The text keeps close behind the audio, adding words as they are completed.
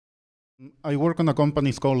I work on a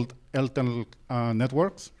company called Eltel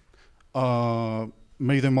Networks.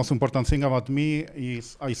 Maybe the most important thing about me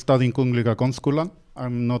is I study in Kungliga Konstskolan.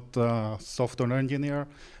 I'm not a software engineer.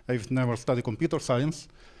 I've never studied computer science.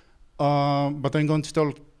 But I'm going to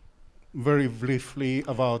talk very briefly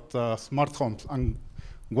about smart homes and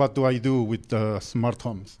what do I do with smart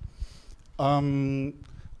homes.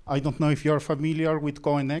 I don't know if you're familiar with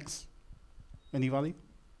KNX. Anybody?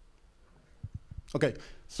 Okay,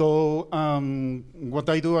 so what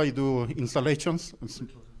I do installations,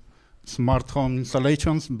 smart home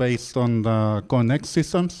installations based on the KNX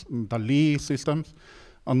systems, the Lee systems,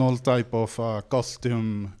 and all type of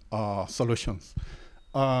custom solutions.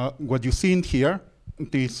 What you see in here,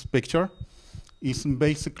 this picture, is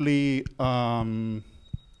basically the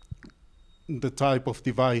type of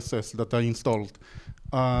devices that I installed.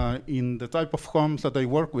 In the type of homes that I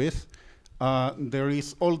work with, there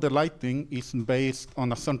is all the lighting is based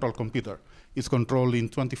on a central computer. It's controlled in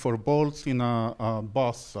 24 volts in a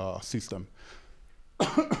bus system.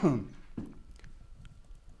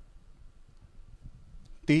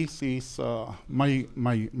 This is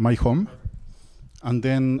my home. And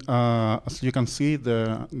then, as you can see,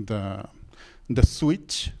 the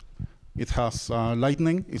switch, it has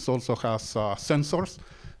lightning. It also has sensors.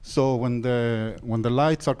 So when the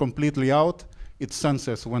lights are completely out, it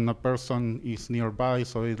senses when a person is nearby,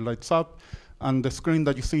 so it lights up. And the screen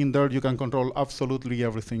that you see in there, you can control absolutely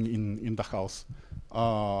everything in the house.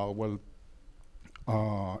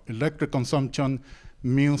 Electric consumption,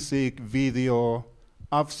 music, video,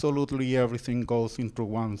 absolutely everything goes into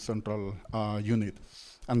one central unit.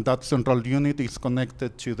 And that central unit is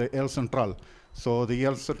connected to the El Central. So the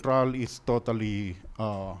El Central is totally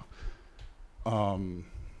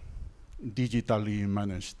digitally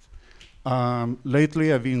managed.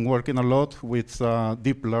 Lately, I've been working a lot with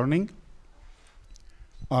deep learning.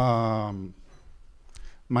 My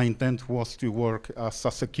intent was to work as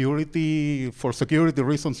a for security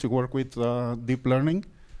reasons, to work with deep learning.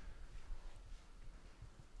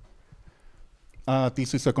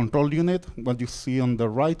 This is a control unit. What you see on the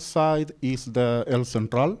right side is the El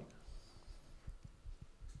Central.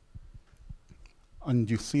 And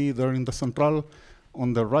you see there in the Central,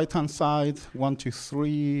 on the right-hand side, 1, 2,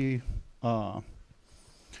 3,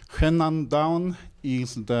 Henan down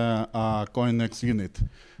is the KNX unit.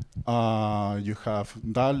 You have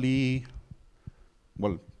DALI.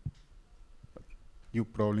 Well, you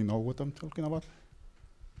probably know what I'm talking about.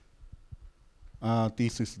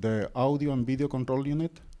 This is the audio and video control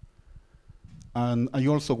unit. And I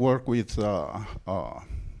also work with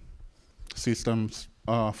systems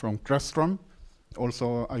from Crestron.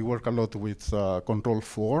 Also, I work a lot with Control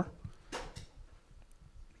 4.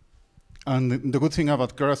 And the good thing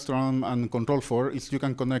about Crestron and Control 4 is you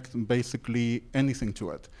can connect basically anything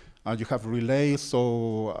to it. You have relays,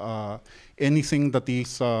 so anything that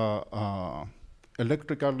is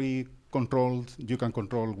electrically controlled, you can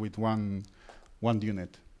control with one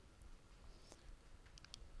unit.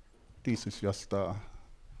 This is just a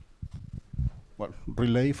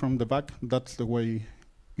relay from the back. That's the way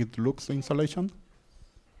it looks, the installation.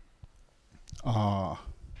 A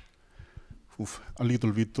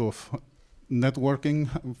little bit of networking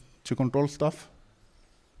to control stuff.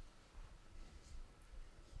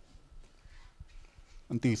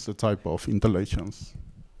 And this is the type of installations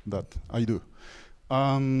that I do.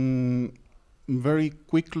 Very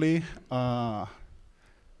quickly, I'm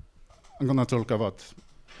going to talk about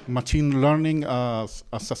machine learning as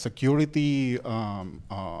a security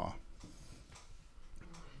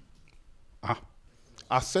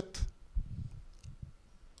asset.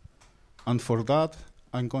 And for that,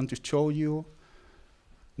 I'm going to show you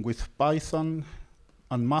with Python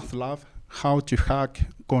and MATLAB how to hack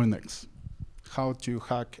KNX, how to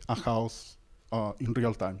hack a house in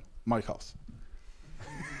real time, my house.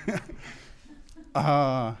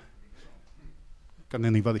 Can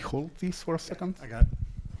anybody hold this for a second? I got it.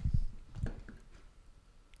 Do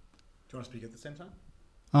you want to speak at the same time?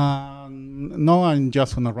 No, I'm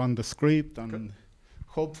just going to run the script, and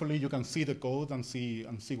hopefully you can see the code and see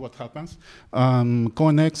what happens.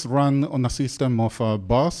 KNX run on a system of a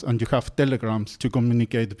bus, and you have telegrams to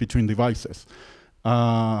communicate between devices.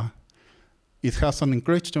 It has an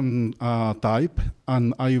encryption type,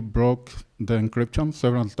 and I broke the encryption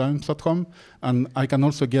several times at home. And I can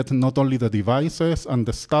also get not only the devices and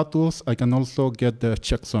the status, I can also get the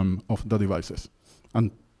checksum of the devices.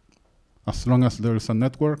 And as long as there is a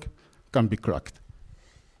network, can be cracked.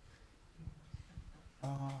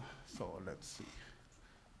 So let's see.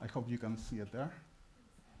 I hope you can see it there.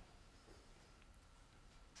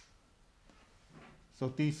 So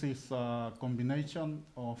this is a combination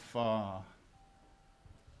of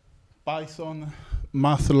Python,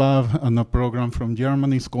 MATLAB, and a program from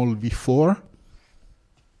Germany. It's called V4.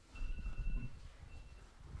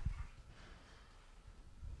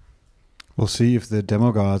 We'll see if the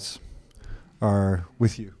demo gods are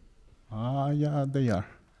with you. Yeah, they are.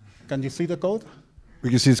 Can you see the code? We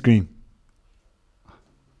can see the screen.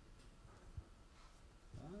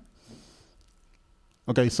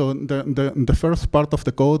 Okay, so the first part of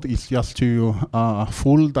the code is just to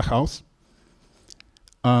fool the house.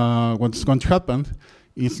 What's going to happen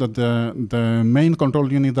is that the main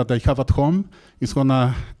control unit that I have at home is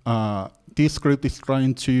gonna, this script is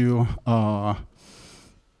trying to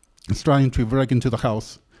break into the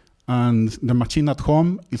house. And the machine at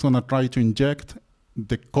home is gonna try to inject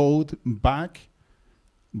the code back,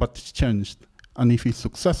 but it's changed. And if it's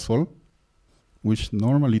successful, which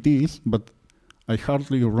normally it is, but I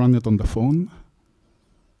hardly run it on the phone.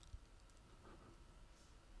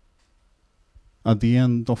 At the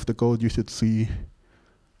end of the code, you should see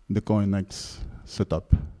the KNX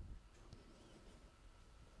setup. Is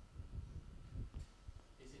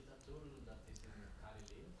it a tool that is in Kali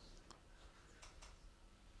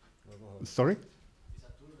Linux? Sorry? Is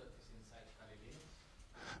a tool that is inside Kali Linux?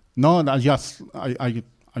 No, I just, I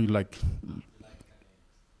like.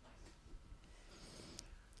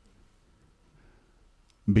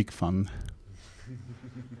 Big fun.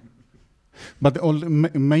 But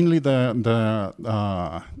mainly the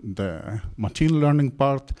machine learning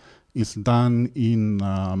part is done in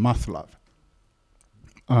MATLAB.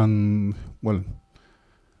 And, well,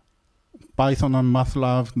 Python and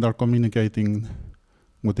MATLAB, they're communicating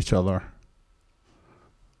with each other.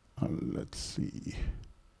 Let's see.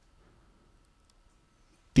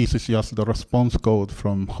 This is just the response code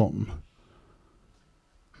from home.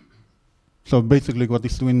 So basically what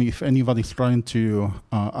it's doing, if anybody's trying to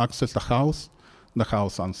access the house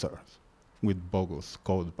answers with bogus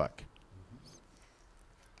code back.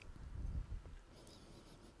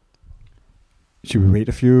 Should we wait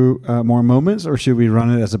a few more moments, or should we run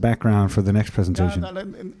it as a background for the next presentation?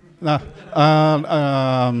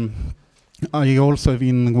 I also have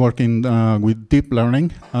been working with deep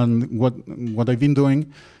learning, and what I've been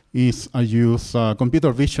doing is I use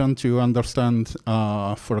computer vision to understand,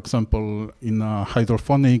 for example, in a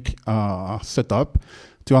hydroponic setup,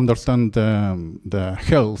 to understand the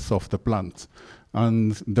health of the plant.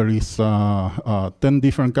 And there is 10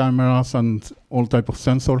 different cameras and all type of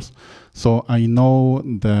sensors. So I know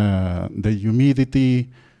the humidity,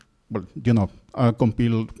 well, you know, a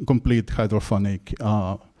complete hydroponic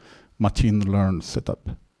machine learned setup.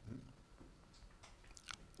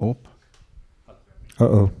 Oh.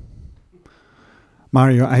 Uh-oh.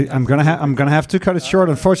 Mario, I'm gonna have to cut it short,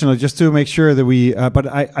 unfortunately, just to make sure that we. But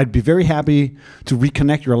I'd be very happy to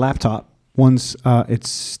reconnect your laptop once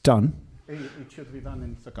it's done. It should be done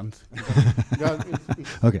in seconds.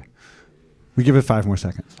 Okay, we give it 5 more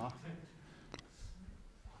seconds.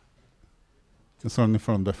 It's only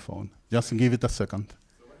from the phone. Just give it a second.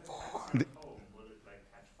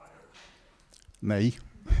 Nay.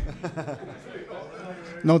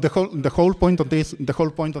 No, the whole point of this,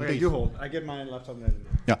 You hold. I get my laptop ready.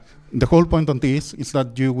 Yeah, the whole point on this is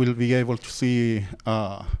that you will be able to see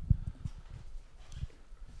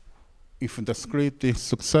if the script is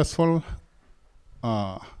successful.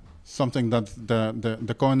 Something that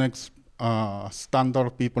the KNX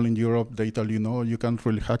standard people in Europe, they tell you no, you can't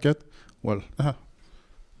really hack it. Well,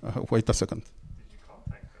 wait a second. Did you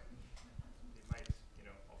contact them? They might,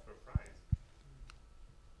 offer a prize.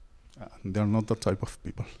 They're not that type of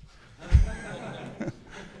people.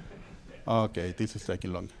 Okay, this is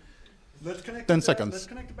taking long. Let's connect. 10 seconds. Let's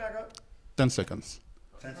connect it back up. 10 seconds.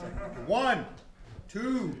 10 seconds. 1,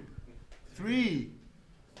 2, 3,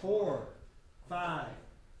 4, 5,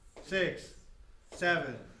 6,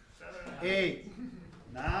 7, 8,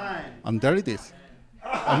 9. And there it is.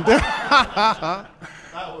 And there. That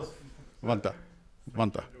was. Vanta.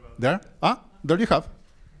 There? There you have.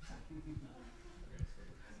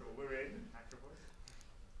 So we're in Hacker Voice.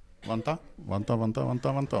 Vanta.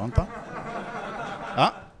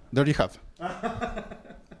 There you have. What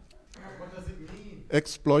does it mean?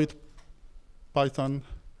 Exploit Python,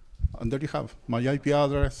 and there you have my IP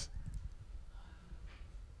address.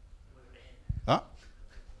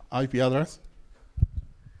 IP address.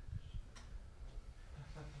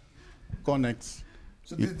 KNX.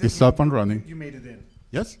 So It's up and running. You made it in.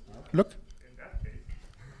 Yes. Look. In that case.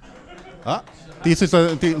 This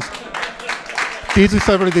is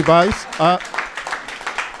every device.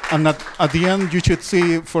 And at the end, you should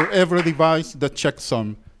see for every device the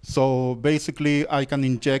checksum. So basically, I can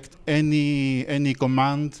inject any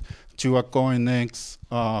command to a KNX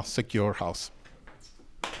secure house.